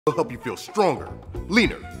It'll help you feel stronger,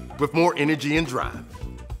 leaner, with more energy and drive.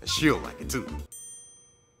 And she'll like it too.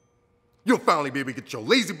 You'll finally be able to get your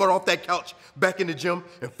lazy butt off that couch, back in the gym,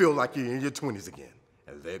 and feel like you're in your 20s again.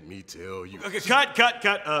 And let me tell you. Okay, cut.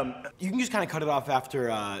 You can just kind of cut it off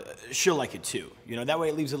after she'll like it too. You know, that way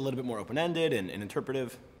it leaves it a little bit more open-ended and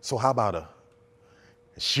interpretive. So how about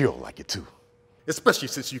she'll like it too? Especially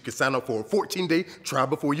since you can sign up for a 14-day try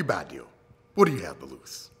before you buy deal. What do you have to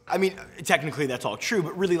lose? I mean, technically that's all true,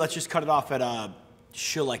 but really let's just cut it off at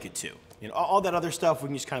she'll like it too. You know, all that other stuff we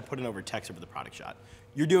can just kind of put in over text over the product shot.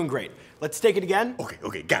 You're doing great. Let's take it again.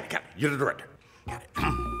 Okay, got it. You're the director. Got it.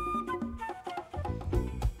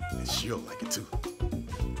 And she'll like it too.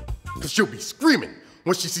 Because she'll be screaming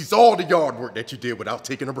when she sees all the yard work that you did without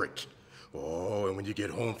taking a break. Oh, and when you get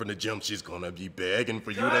home from the gym, she's gonna be begging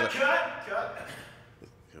for you to... Cut.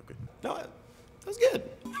 Okay. No, that was good.